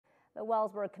The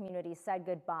Wellsburg community said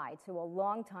goodbye to a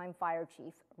longtime fire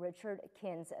chief, Richard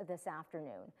Kins, this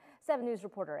afternoon. 7 News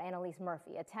reporter Annalise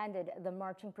Murphy attended the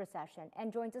marching procession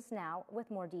and joins us now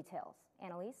with more details.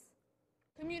 Annalise?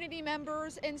 Community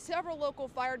members and several local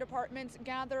fire departments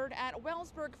gathered at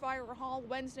Wellsburg Fire Hall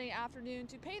Wednesday afternoon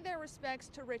to pay their respects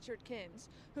to Richard Kins,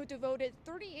 who devoted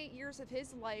 38 years of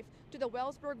his life to the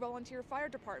Wellsburg Volunteer Fire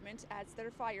Department as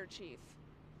their fire chief.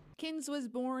 Kins was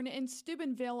born in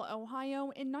Steubenville, Ohio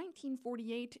in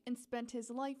 1948 and spent his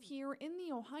life here in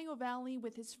the Ohio Valley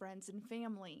with his friends and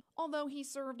family. Although he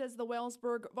served as the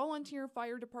Wellsburg Volunteer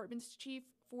Fire Department's chief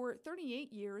for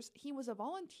 38 years, he was a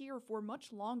volunteer for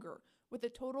much longer, with a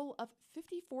total of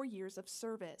 54 years of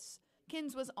service.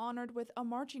 Kins was honored with a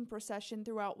marching procession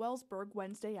throughout Wellsburg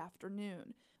Wednesday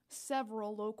afternoon.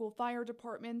 Several local fire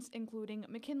departments, including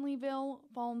McKinleyville,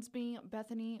 Fallsby,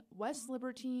 Bethany, West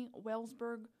Liberty,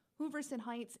 Wellsburg, Hooverson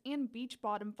Heights, and Beach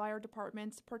Bottom fire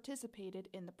departments participated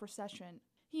in the procession.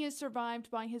 He is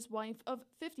survived by his wife of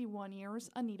 51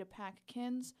 years, Anita Pack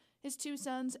Kins, his 2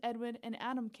 sons, Edwin and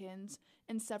Adam Kins,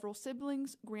 and several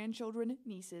siblings, grandchildren,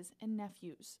 nieces, and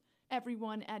nephews.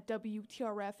 Everyone at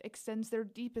WTRF extends their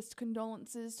deepest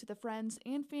condolences to the friends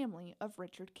and family of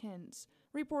Richard Kins.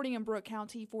 Reporting in Brooke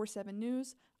County for 7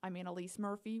 News, I'm Annalise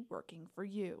Murphy, working for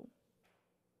you.